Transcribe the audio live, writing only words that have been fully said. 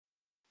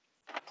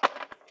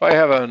If I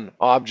have an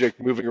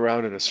object moving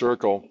around in a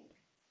circle,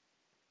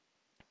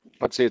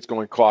 let's say it's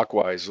going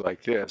clockwise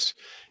like this,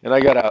 and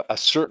I got a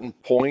certain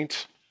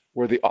point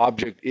where the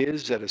object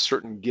is at a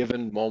certain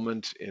given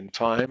moment in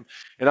time,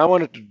 and I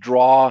wanted to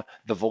draw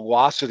the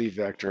velocity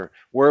vector,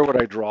 where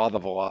would I draw the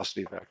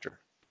velocity vector?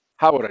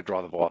 How would I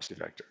draw the velocity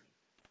vector?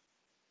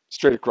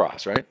 Straight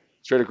across, right?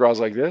 Straight across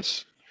like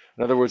this.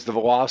 In other words, the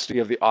velocity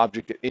of the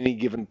object at any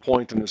given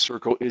point in the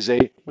circle is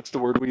a, what's the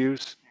word we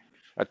use?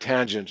 A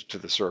tangent to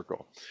the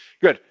circle.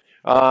 Good.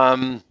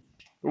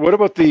 What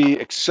about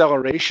the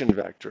acceleration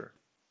vector?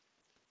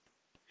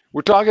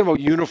 We're talking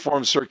about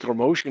uniform circular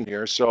motion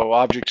here, so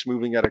objects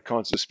moving at a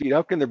constant speed.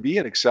 How can there be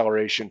an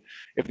acceleration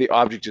if the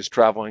object is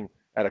traveling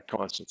at a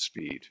constant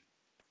speed?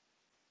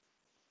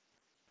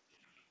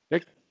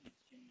 Nick?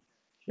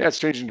 Yeah, it's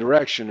changing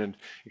direction, and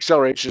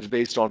acceleration is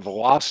based on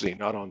velocity,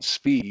 not on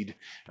speed.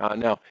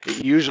 Now,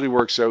 it usually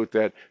works out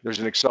that there's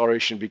an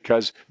acceleration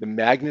because the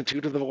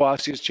magnitude of the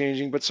velocity is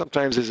changing, but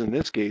sometimes, as in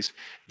this case,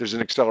 there's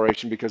an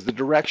acceleration because the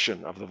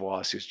direction of the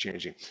velocity is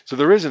changing. So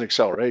there is an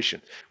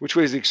acceleration. Which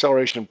way is the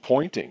acceleration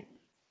pointing?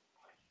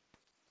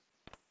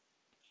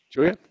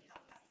 Julia?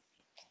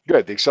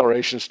 Good. The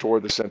acceleration is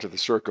toward the center of the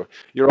circle.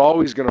 You're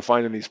always going to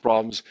find in these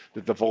problems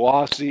that the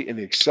velocity and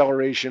the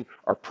acceleration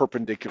are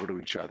perpendicular to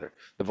each other.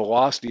 The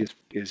velocity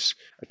is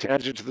a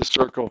tangent to the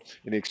circle,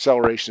 and the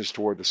acceleration is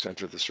toward the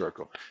center of the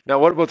circle. Now,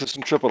 what about the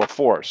centripetal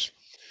force?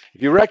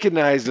 If you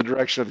recognize the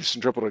direction of the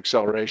centripetal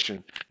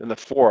acceleration, then the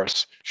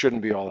force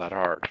shouldn't be all that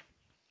hard.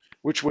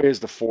 Which way is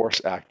the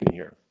force acting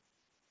here?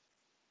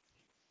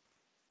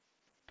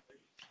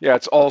 Yeah,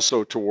 it's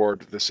also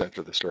toward the center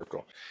of the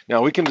circle.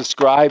 Now, we can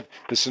describe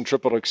the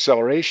centripetal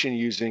acceleration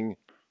using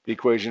the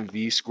equation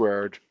v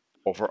squared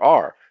over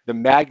r, the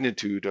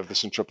magnitude of the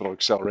centripetal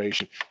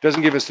acceleration.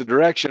 Doesn't give us the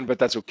direction, but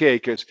that's okay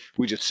because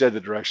we just said the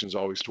direction is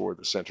always toward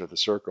the center of the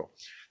circle.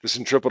 The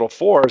centripetal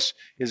force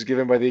is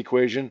given by the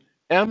equation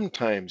m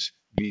times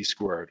v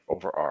squared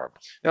over r.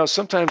 Now,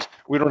 sometimes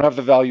we don't have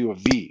the value of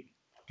v.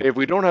 Okay, if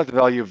we don't have the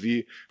value of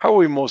v, how are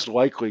we most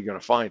likely going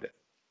to find it?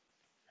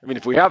 I mean,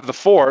 if we have the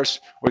force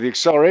or the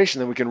acceleration,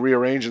 then we can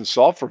rearrange and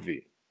solve for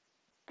v.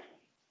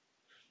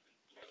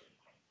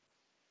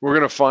 We're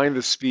going to find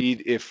the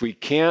speed if we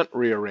can't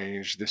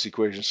rearrange this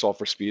equation, solve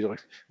for speed.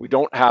 Like we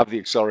don't have the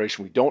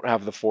acceleration, we don't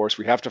have the force,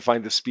 we have to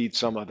find the speed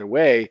some other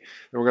way, and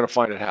we're going to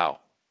find it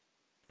how?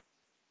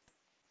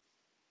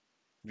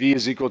 V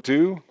is equal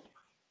to,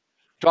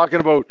 talking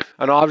about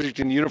an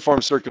object in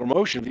uniform circular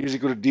motion, v is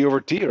equal to d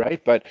over t,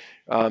 right? But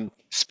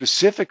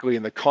specifically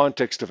in the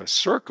context of a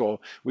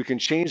circle, we can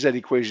change that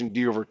equation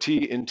d over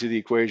t into the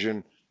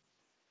equation,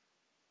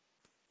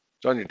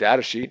 it's on your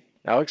data sheet,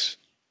 Alex?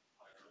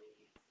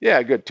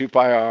 Yeah, good, 2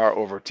 pi r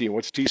over t.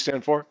 What's t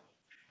stand for?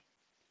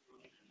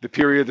 The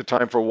period, the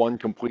time for one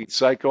complete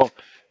cycle.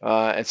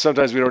 And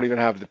sometimes we don't even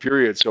have the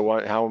period, so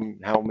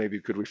how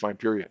maybe could we find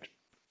period?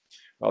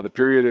 Well, the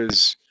period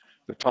is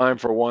the time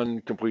for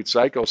one complete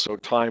cycle, so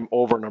time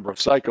over number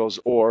of cycles,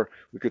 or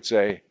we could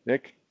say,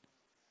 Nick?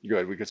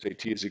 Good, we could say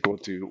t is equal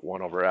to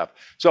 1 over f.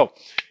 So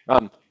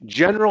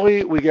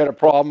generally, we get a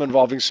problem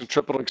involving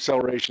centripetal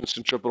acceleration,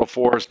 centripetal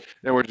force,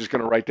 then we're just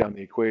going to write down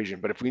the equation.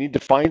 But if we need to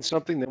find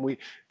something, then we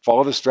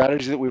follow the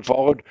strategy that we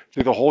followed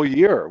through the whole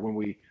year when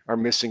we are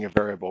missing a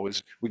variable,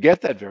 is we get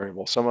that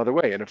variable some other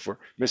way. And if we're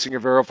missing a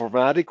variable from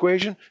that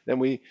equation, then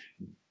we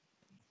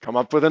come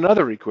up with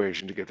another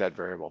equation to get that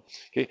variable.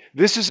 Okay,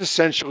 this is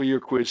essentially your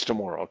quiz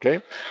tomorrow.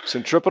 Okay,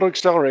 centripetal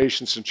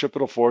acceleration,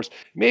 centripetal force.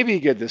 Maybe you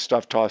get this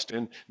stuff tossed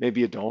in,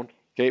 maybe you don't.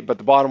 Okay, but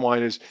the bottom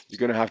line is you're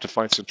going to have to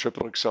find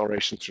centripetal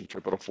acceleration,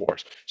 centripetal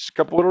force. Just a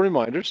couple little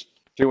reminders.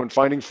 Okay, when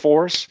finding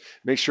force,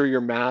 make sure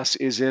your mass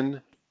is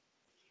in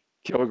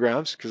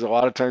kilograms, because a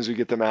lot of times we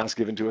get the mass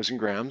given to us in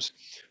grams.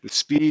 The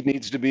speed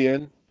needs to be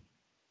in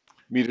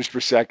meters per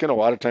second. A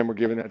lot of time we're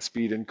given that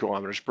speed in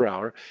kilometers per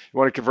hour. You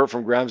want to convert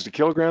from grams to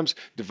kilograms,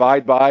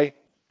 divide by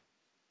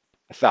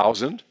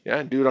 1,000, yeah,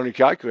 and do it on your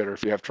calculator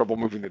if you have trouble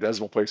moving the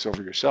decimal place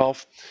over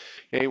yourself.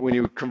 Okay, when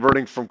you're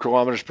converting from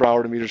kilometers per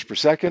hour to meters per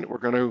second, we're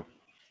going to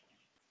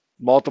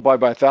multiply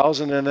by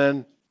 1,000 and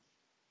then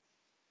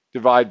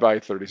divide by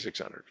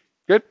 3,600.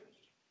 Good?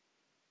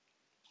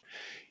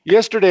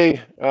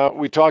 Yesterday,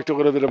 we talked a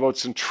little bit about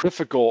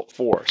centrifugal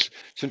force.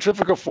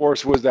 Centrifugal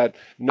force was that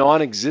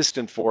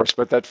non-existent force,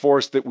 but that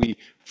force that we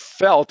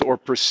felt or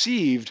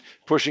perceived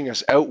pushing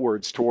us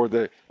outwards toward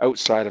the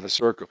outside of a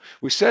circle.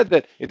 We said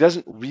that it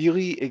doesn't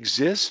really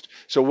exist.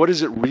 So what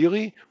is it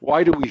really?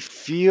 Why do we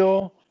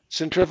feel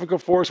centrifugal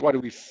force? Why do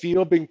we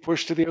feel being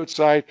pushed to the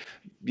outside,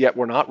 yet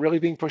we're not really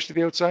being pushed to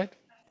the outside?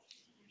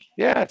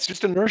 Yeah, it's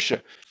just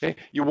inertia. Okay?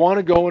 You want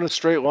to go in a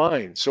straight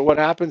line. So what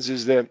happens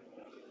is that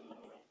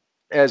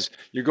as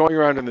you're going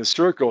around in this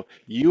circle,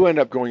 you end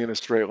up going in a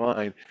straight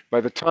line.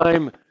 By the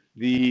time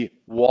the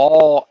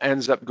wall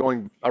ends up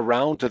going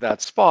around to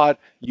that spot,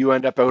 you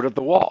end up out of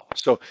the wall.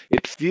 So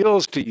it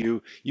feels to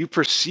you, you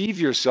perceive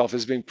yourself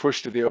as being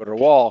pushed to the outer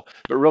wall,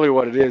 but really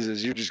what it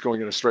is you're just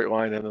going in a straight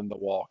line and then the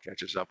wall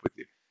catches up with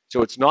you.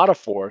 So it's not a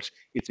force,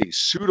 it's a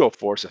pseudo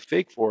force, a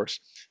fake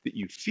force that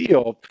you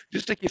feel,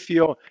 just like you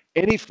feel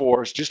any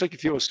force, just like you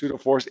feel a pseudo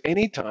force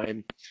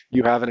anytime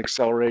you have an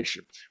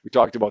acceleration. We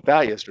talked about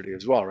that yesterday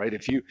as well, right?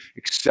 If you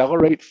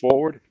accelerate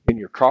forward in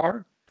your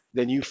car,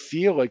 then you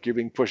feel like you're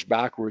being pushed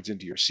backwards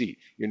into your seat.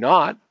 You're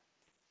not,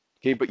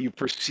 okay, but you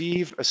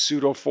perceive a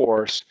pseudo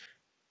force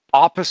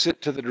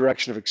opposite to the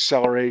direction of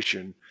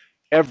acceleration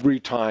every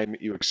time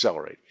you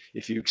accelerate.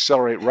 If you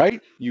accelerate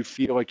right, you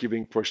feel like you're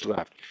being pushed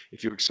left.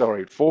 If you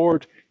accelerate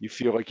forward, you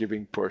feel like you're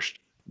being pushed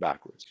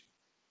backwards.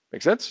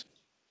 Make sense?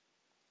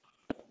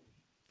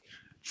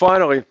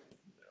 Finally,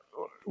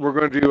 we're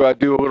going to do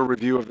a little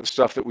review of the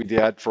stuff that we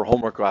did for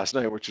homework last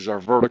night, which is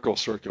our vertical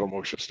circular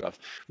motion stuff.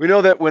 We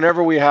know that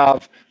whenever we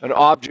have an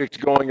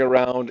object going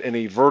around in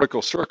a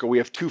vertical circle, we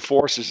have two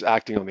forces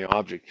acting on the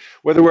object,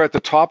 whether we're at the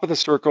top of the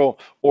circle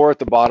or at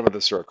the bottom of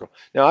the circle.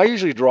 Now, I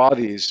usually draw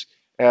these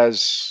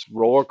as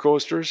roller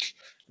coasters,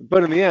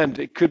 but in the end,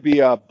 it could be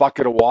a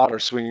bucket of water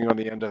swinging on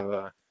the end of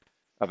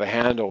a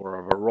handle or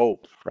of a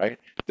rope, right?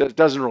 It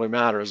doesn't really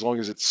matter as long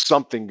as it's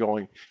something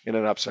going in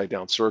an upside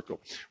down circle.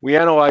 We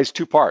analyze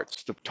two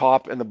parts, the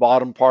top and the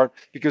bottom part,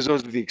 because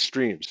those are the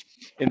extremes.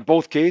 In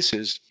both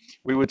cases,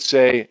 we would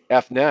say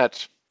F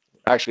net,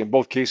 actually in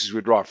both cases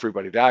we draw a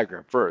Freebody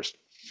diagram first.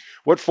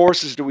 What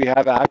forces do we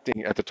have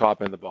acting at the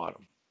top and the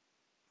bottom?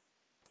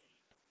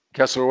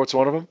 Kessler, what's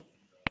one of them?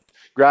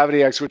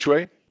 Gravity acts which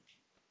way?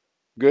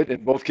 Good,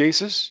 in both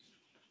cases?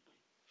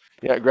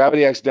 Yeah,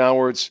 gravity acts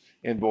downwards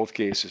in both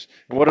cases.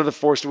 And what other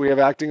force do we have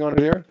acting on it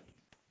here?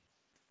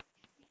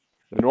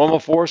 The normal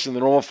force, and the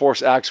normal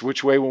force acts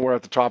which way when we're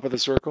at the top of the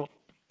circle?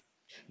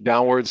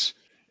 Downwards.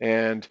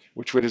 And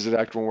which way does it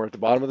act when we're at the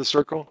bottom of the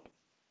circle?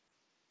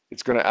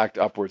 It's going to act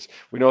upwards.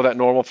 We know that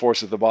normal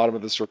force at the bottom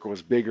of the circle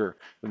is bigger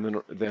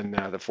than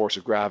the force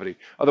of gravity.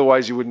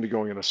 Otherwise, you wouldn't be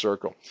going in a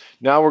circle.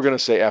 Now we're going to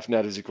say F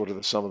net is equal to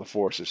the sum of the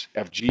forces,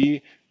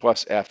 Fg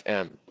plus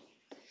Fm.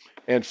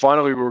 And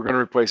finally, we're going to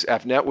replace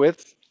F net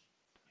with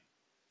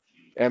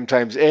m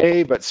times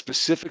a, but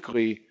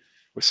specifically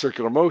with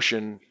circular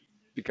motion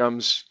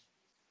becomes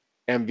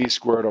mv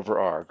squared over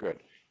r. Good.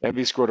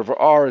 mv squared over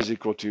r is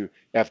equal to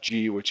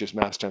Fg, which is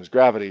mass times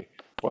gravity,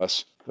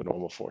 plus the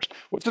normal force.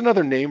 What's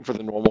another name for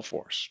the normal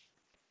force?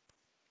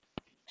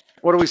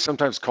 What do we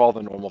sometimes call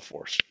the normal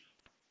force?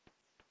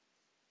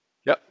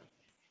 Yep.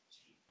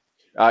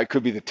 It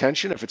could be the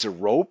tension if it's a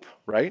rope,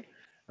 right?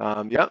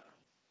 Yeah.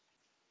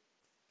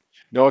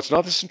 No, it's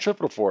not the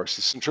centripetal force.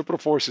 The centripetal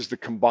force is the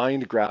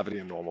combined gravity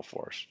and normal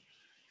force.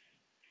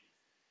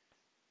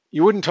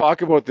 You wouldn't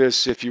talk about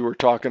this if you were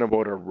talking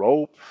about a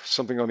rope,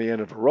 something on the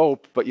end of a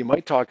rope, but you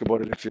might talk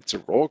about it if it's a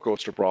roller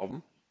coaster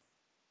problem.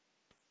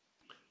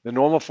 The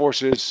normal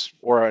force is,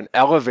 or an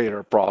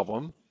elevator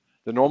problem,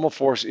 the normal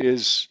force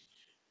is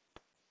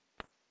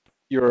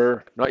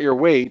not your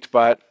weight,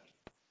 but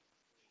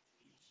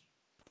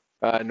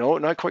no,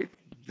 not quite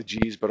the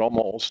G's, but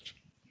almost.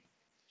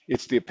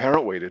 It's the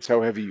apparent weight. It's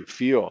how heavy you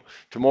feel.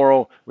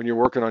 Tomorrow, when you're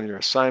working on your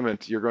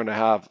assignment, you're going to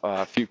have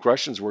a few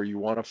questions where you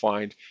want to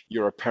find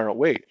your apparent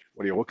weight.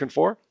 What are you looking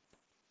for?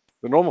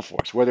 The normal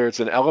force. Whether it's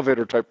an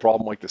elevator type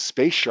problem like the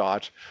space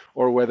shot,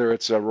 or whether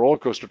it's a roller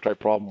coaster type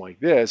problem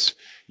like this,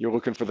 you're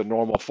looking for the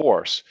normal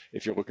force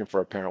if you're looking for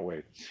apparent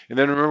weight. And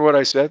then remember what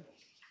I said?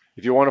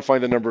 If you want to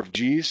find the number of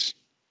G's,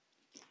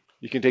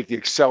 you can take the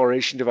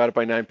acceleration divided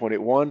by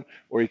 9.81,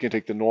 or you can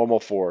take the normal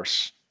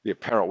force, the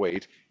apparent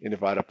weight, and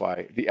divide it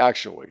by the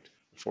actual weight,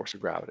 the force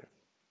of gravity.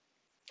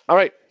 All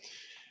right,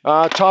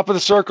 top of the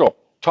circle.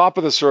 Top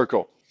of the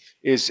circle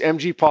is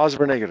mg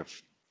positive or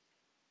negative?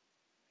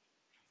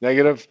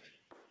 Negative.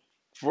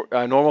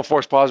 Normal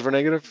force positive or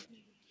negative?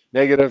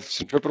 Negative.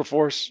 Centripetal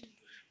force?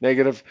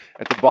 Negative.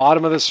 At the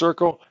bottom of the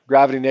circle,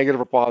 gravity negative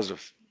or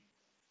positive?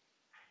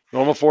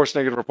 Normal force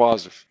negative or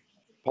positive?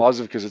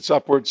 Positive because it's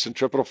upwards.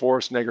 Centripetal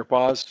force negative or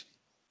positive?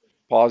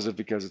 Positive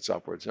because it's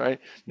upwards, right?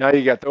 Now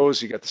you got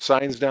those, you got the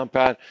signs down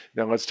pat.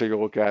 Now let's take a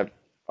look at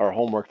our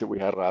homework that we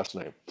had last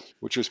night,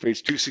 which was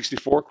page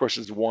 264,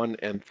 questions 1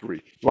 and 3.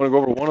 You want to go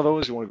over one of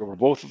those? You want to go over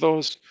both of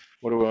those?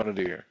 What do we want to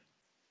do here?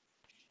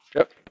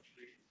 Yep.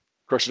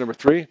 Question number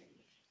 3.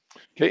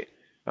 Okay.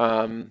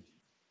 1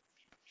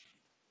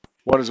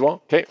 as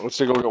well. Okay, let's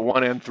take a look at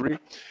 1 and 3.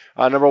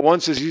 Number 1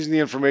 says, using the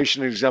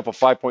information in example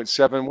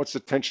 5.7, what's the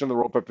tension on the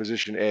rope at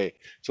position A?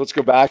 So let's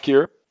go back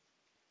here.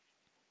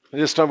 And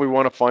this time we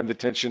want to find the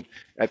tension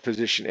at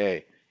position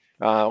A.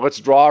 Let's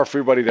draw our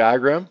Freebody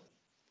diagram.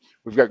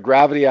 We've got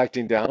gravity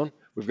acting down.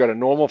 We've got a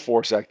normal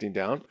force acting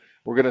down.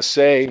 We're going to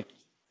say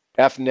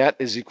F net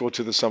is equal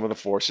to the sum of the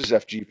forces,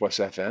 Fg plus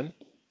Fn.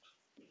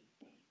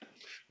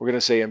 We're going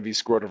to say mv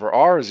squared over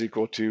r is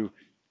equal to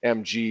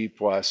mg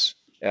plus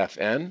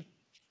Fn.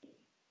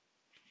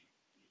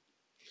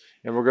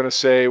 And we're going to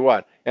say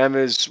what? M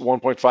is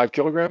 1.5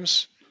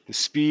 kilograms. The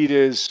speed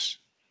is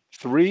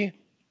 3.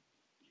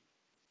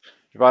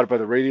 Divided by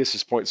the radius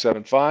is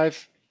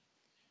 0.75.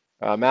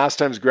 Mass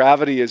times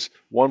gravity is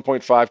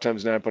 1.5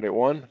 times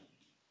 9.81.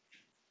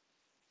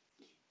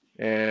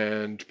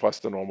 And plus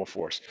the normal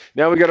force.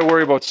 Now we got to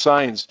worry about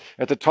signs.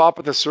 At the top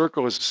of the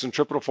circle, is the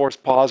centripetal force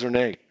positive or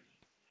negative?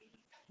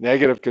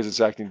 Negative because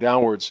it's acting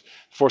downwards.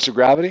 Force of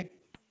gravity?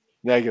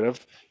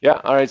 Negative. Yeah,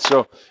 all right,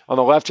 so on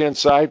the left-hand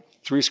side,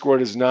 3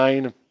 squared is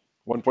 9.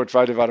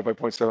 1.5 divided by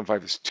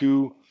 0.75 is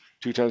 2.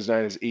 2 times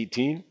 9 is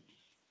 18.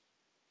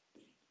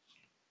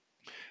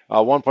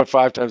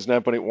 1.5 times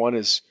 9.81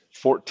 is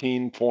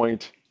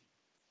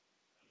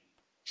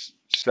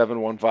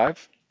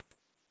 14.715.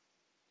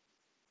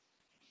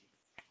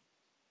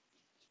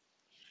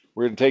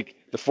 We're going to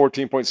take the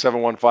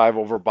 14.715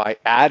 over by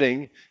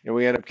adding, and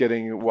we end up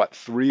getting, what,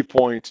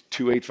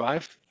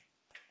 3.285?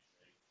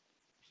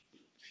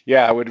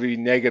 Yeah, it would be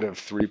negative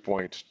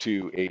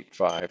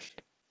 3.285,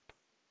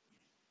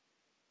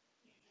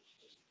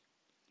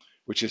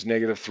 which is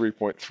negative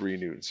 3.3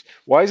 newtons.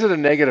 Why is it a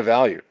negative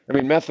value? I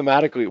mean,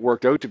 mathematically, it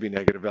worked out to be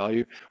negative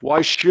value.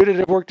 Why should it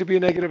have worked to be a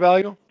negative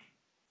value?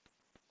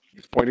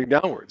 It's pointing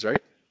downwards,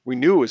 right? We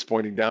knew it was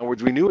pointing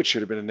downwards. We knew it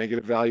should have been a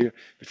negative value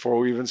before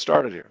we even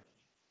started here.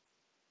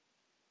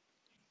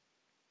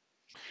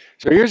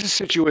 So here's a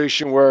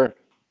situation where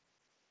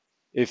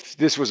if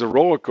this was a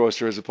roller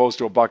coaster as opposed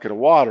to a bucket of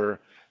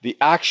water, the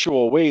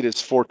actual weight is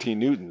 14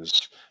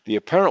 newtons. The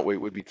apparent weight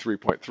would be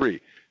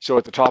 3.3. So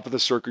at the top of the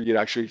circle, you'd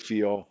actually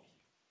feel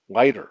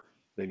lighter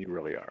than you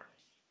really are,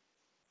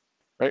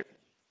 right?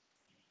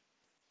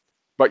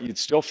 But you'd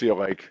still feel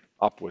like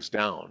up was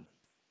down.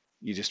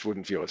 You just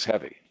wouldn't feel as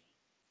heavy.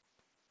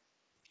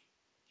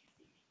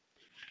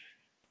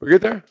 We're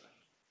good there?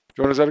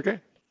 Joan, is that okay?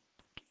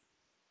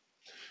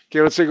 Okay,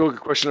 let's take a look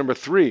at question number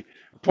 3.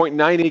 A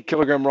 0.98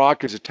 kilogram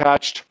rock is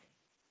attached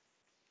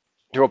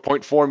to a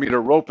 0.4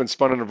 meter rope and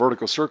spun in a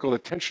vertical circle. The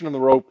tension on the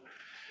rope,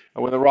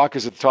 and when the rock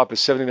is at the top, is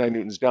 79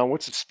 newtons down.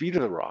 What's the speed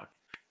of the rock?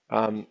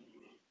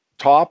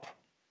 Top,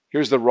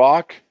 here's the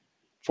rock,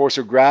 force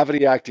of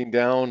gravity acting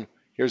down.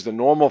 Here's the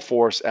normal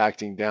force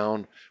acting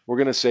down. We're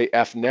going to say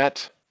F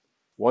net,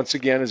 once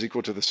again, is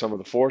equal to the sum of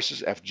the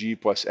forces, Fg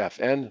plus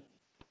Fn.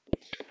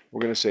 We're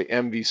going to say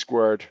mv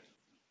squared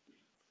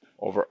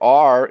over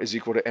r is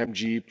equal to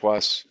mg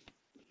plus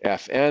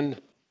Fn.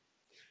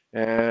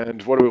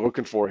 And what are we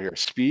looking for here?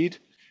 Speed.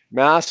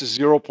 Mass is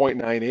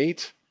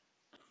 0.98.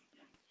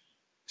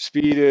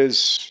 Speed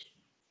is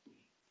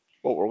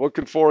what we're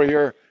looking for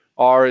here.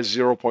 R is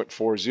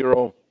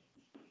 0.40.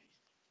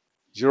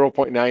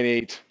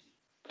 0.98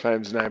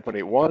 times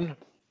 9.81.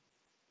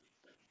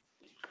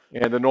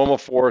 And the normal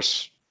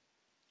force,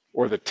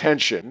 or the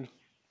tension,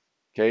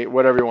 okay,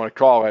 whatever you want to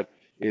call it,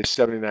 is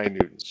 79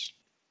 newtons.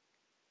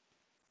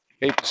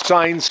 Okay,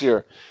 signs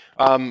here.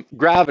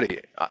 Gravity,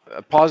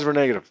 positive or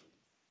negative?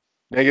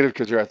 Negative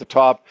because you're at the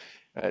top.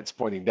 It's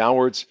pointing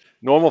downwards.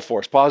 Normal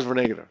force, positive or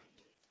negative?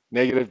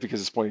 Negative because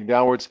it's pointing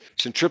downwards.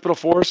 Centripetal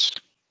force,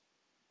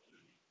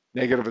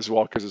 negative as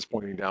well because it's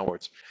pointing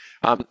downwards.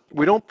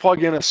 We don't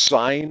plug in a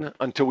sign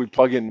until we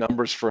plug in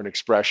numbers for an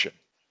expression.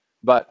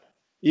 But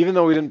even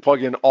though we didn't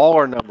plug in all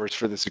our numbers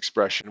for this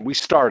expression, we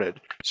started.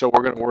 So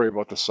we're going to worry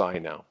about the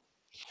sign now.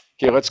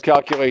 Okay, let's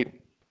calculate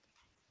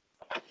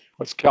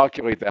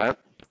that.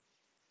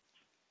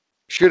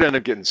 Should end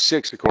up getting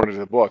 6 according to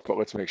the book, but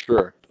let's make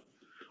sure.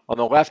 On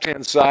the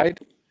left-hand side,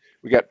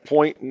 we got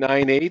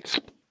 0.98.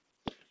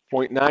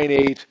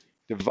 0.98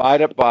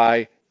 divided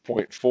by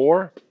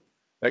 0.4.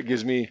 That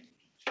gives me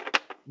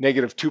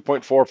negative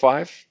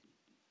 2.45.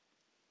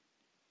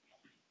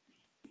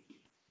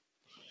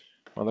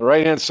 On the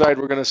right-hand side,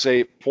 we're going to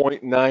say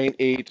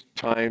 0.98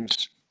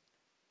 times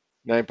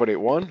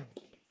 9.81.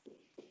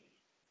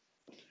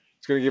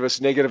 It's going to give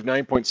us negative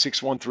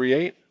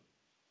 9.6138.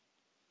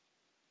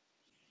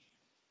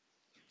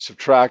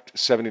 Subtract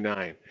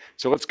 79.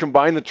 So let's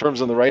combine the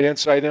terms on the right-hand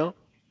side now.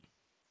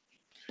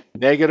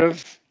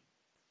 Negative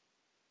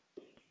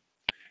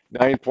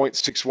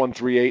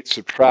 9.6138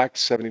 subtract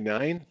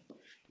 79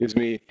 gives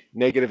me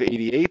negative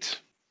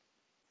 88.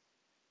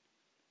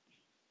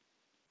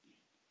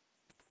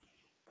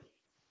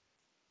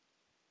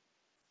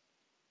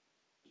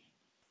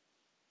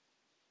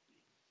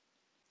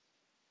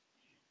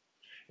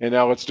 And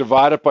now let's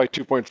divide it by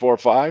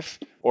 2.45,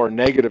 or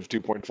negative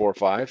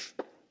 2.45.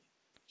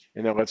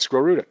 And then let's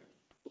square root it.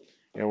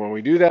 And when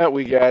we do that,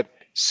 we get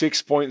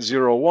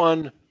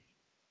 6.01,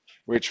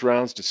 which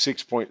rounds to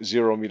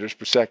 6.0 meters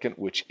per second,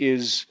 which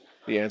is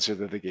the answer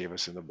that they gave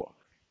us in the book.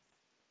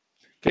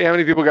 Okay, how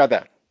many people got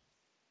that?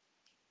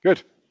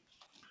 Good.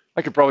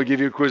 I could probably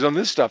give you a quiz on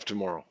this stuff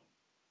tomorrow.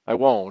 I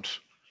won't.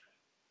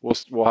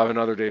 We'll have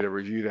another day to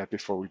review that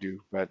before we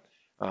do, but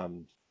I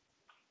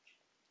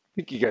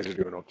think you guys are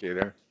doing okay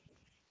there.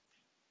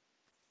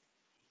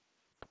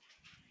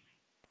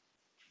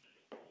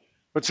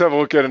 Let's have a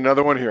look at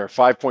another one here,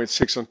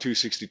 5.6 on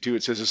 262.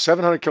 It says a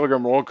 700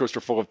 kilogram roller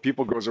coaster full of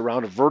people goes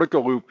around a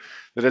vertical loop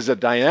that has a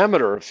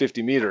diameter of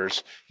 50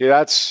 meters.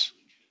 Okay,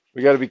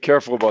 we got to be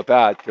careful about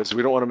that because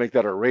we don't want to make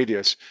that our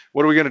radius.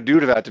 What are we going to do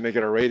to that to make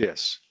it our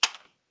radius?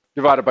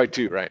 Divide it by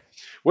 2, right?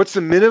 What's the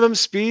minimum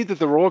speed that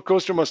the roller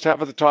coaster must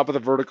have at the top of the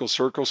vertical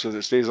circle so that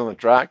it stays on the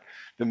track?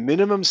 The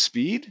minimum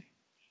speed?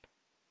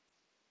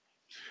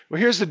 Well,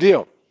 here's the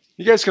deal.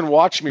 You guys can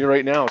watch me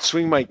right now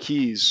swing my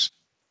keys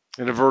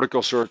in a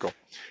vertical circle.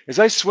 As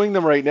I swing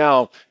them right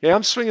now, yeah,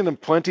 I'm swinging them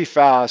plenty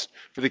fast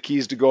for the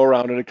keys to go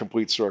around in a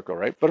complete circle,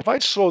 right? But if I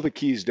slow the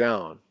keys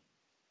down,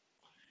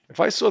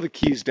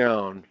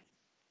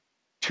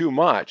 too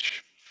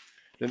much,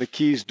 then the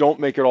keys don't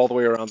make it all the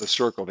way around the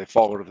circle. They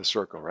fall out of the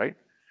circle, right?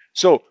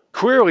 So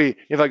clearly,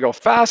 if I go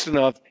fast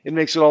enough, it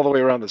makes it all the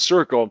way around the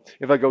circle.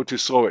 If I go too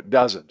slow, it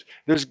doesn't.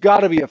 There's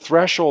got to be a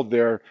threshold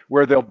there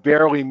where they'll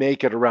barely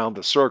make it around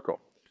the circle.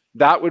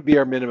 That would be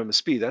our minimum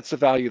speed. That's the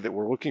value that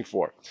we're looking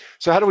for.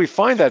 So how do we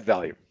find that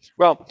value?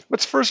 Well,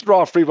 let's first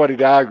draw a Freebody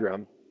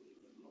diagram,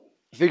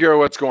 figure out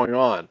what's going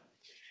on.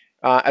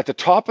 At the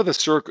top of the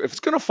circle, if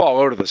it's going to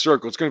fall out of the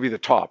circle, it's going to be the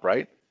top,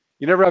 right?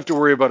 You never have to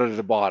worry about it at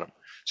the bottom.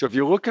 So if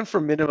you're looking for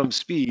minimum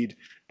speed,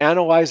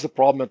 analyze the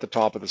problem at the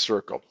top of the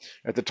circle.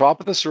 At the top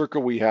of the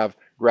circle, we have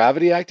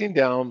gravity acting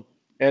down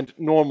and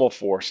normal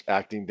force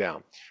acting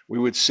down. We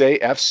would say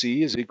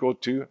Fc is equal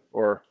to,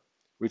 or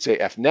we'd say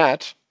F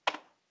net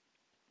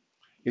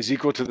is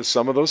equal to the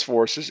sum of those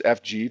forces,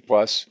 Fg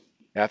plus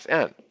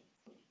Fn.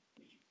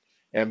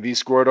 mv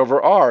squared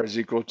over r is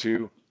equal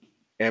to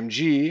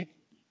mg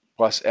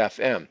plus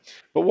Fm.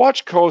 But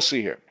watch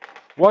closely here.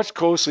 Watch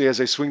closely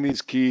as I swing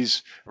these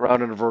keys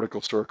around in a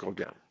vertical circle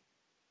again.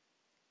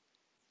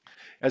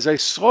 As I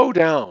slow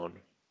down,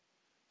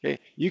 okay,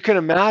 you can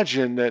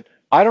imagine that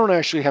I don't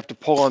actually have to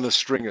pull on the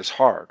string as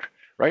hard,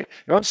 right?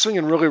 If I'm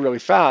swinging really, really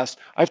fast,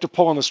 I have to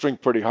pull on the string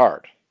pretty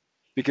hard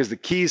because the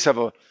keys have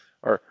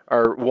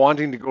are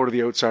wanting to go to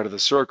the outside of the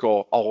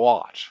circle a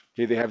lot.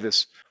 Okay, they have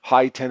this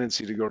high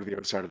tendency to go to the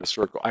outside of the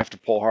circle. I have to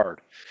pull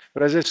hard.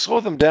 But as I slow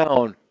them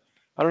down,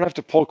 I don't have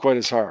to pull quite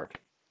as hard.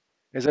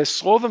 As I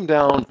slow them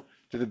down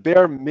to the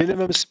bare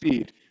minimum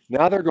speed,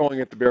 now they're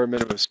going at the bare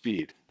minimum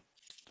speed.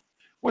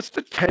 What's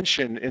the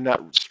tension in that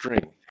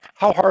string?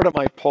 How hard am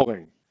I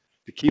pulling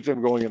to keep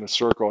them going in a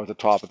circle at the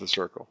top of the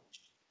circle?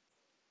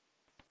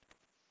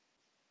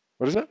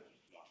 What is it?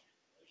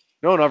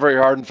 No, not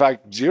very hard. In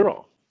fact,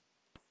 zero.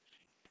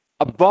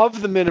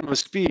 Above the minimum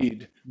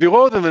speed,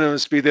 below the minimum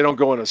speed, they don't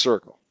go in a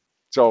circle.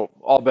 So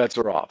all bets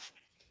are off.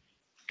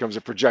 Becomes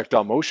a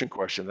projectile motion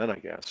question then, I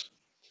guess.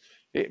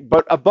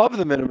 But above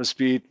the minimum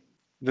speed,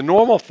 the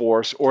normal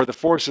force or the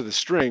force of the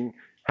string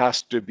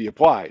has to be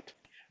applied.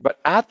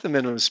 But at the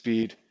minimum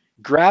speed,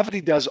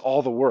 gravity does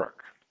all the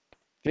work.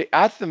 Okay,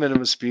 at the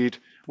minimum speed,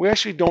 we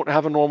actually don't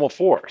have a normal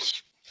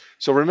force.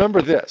 So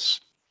remember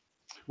this,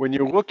 when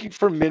you're looking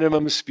for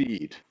minimum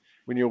speed,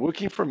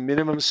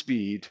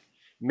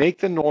 make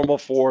the normal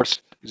force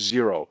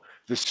 0.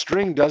 The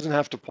string doesn't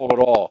have to pull at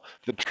all.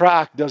 The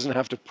track doesn't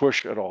have to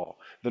push at all.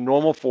 The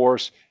normal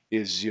force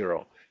is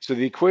 0. So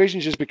the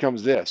equation just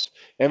becomes this.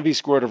 mv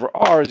squared over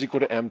r is equal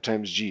to m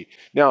times g.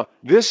 Now,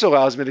 this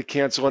allows me to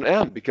cancel an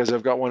m because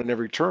I've got one in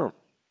every term.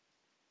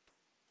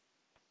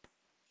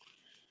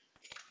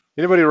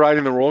 Anybody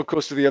riding the roller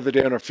coaster the other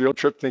day on a field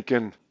trip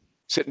thinking,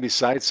 sitting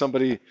beside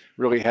somebody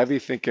really heavy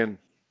thinking,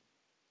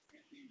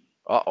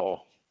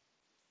 uh-oh,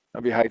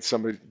 I'm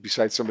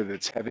beside somebody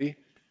that's heavy.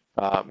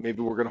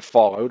 Maybe we're going to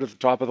fall out at the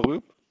top of the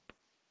loop.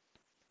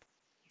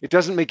 It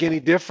doesn't make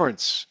any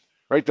difference,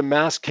 right? The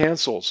mass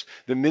cancels.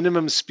 The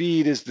minimum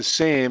speed is the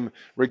same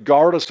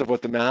regardless of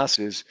what the mass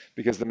is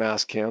because the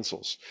mass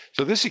cancels.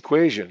 So this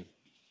equation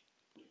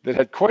that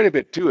had quite a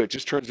bit to it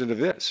just turns into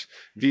this.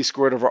 V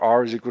squared over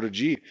r is equal to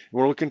g. And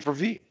we're looking for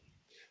v.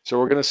 So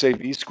we're going to say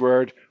v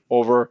squared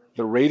over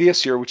the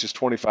radius here, which is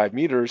 25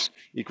 meters,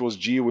 equals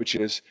g, which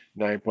is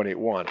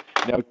 9.81.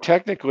 Now,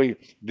 technically,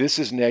 this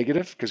is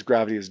negative because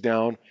gravity is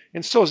down,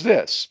 and so is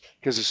this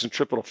because the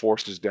centripetal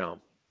force is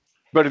down.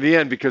 But in the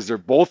end, because they're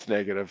both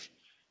negative,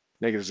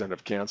 negatives end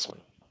up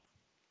canceling.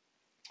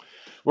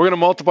 We're going to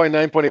multiply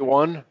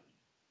 9.81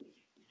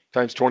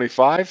 times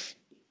 25,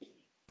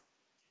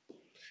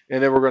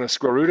 and then we're going to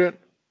square root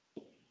it,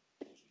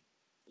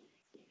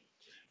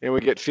 and we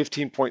get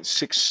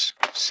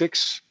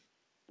 15.66,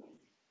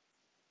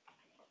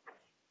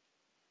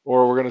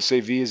 or we're going to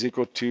say v is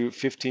equal to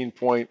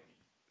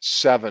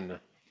 15.7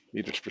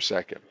 meters per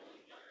second.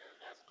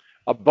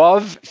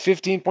 Above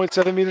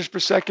 15.7 meters per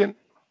second,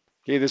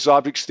 okay, this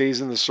object stays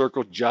in the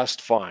circle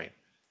just fine.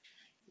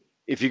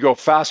 If you go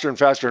faster and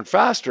faster and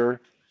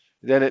faster,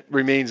 then it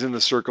remains in the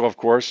circle, of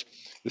course.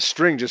 The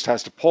string just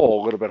has to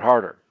pull a little bit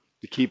harder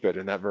to keep it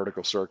in that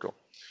vertical circle.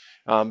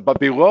 But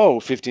below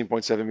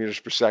 15.7 meters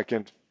per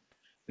second,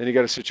 then you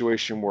got a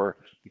situation where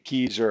the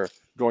keys are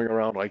going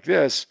around like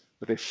this,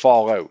 but they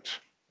fall out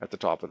at the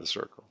top of the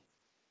circle.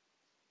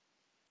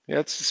 Yeah,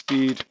 that's the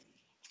speed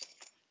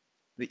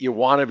that you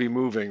want to be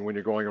moving when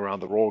you're going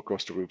around the roller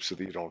coaster loop so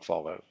that you don't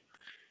fall out.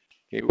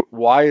 Okay,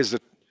 why is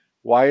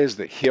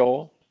the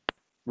hill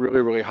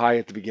really, really high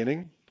at the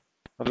beginning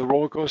of the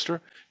roller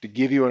coaster? To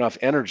give you enough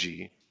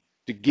energy,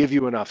 to give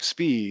you enough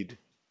speed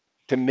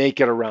to make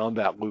it around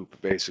that loop,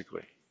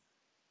 basically.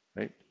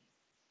 Right?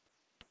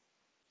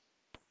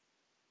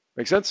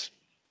 Make sense?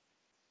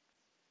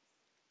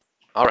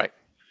 All right.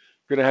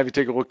 I'm going to have you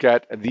take a look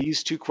at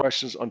these two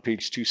questions on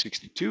page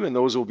 262, and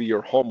those will be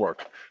your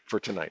homework for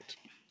tonight.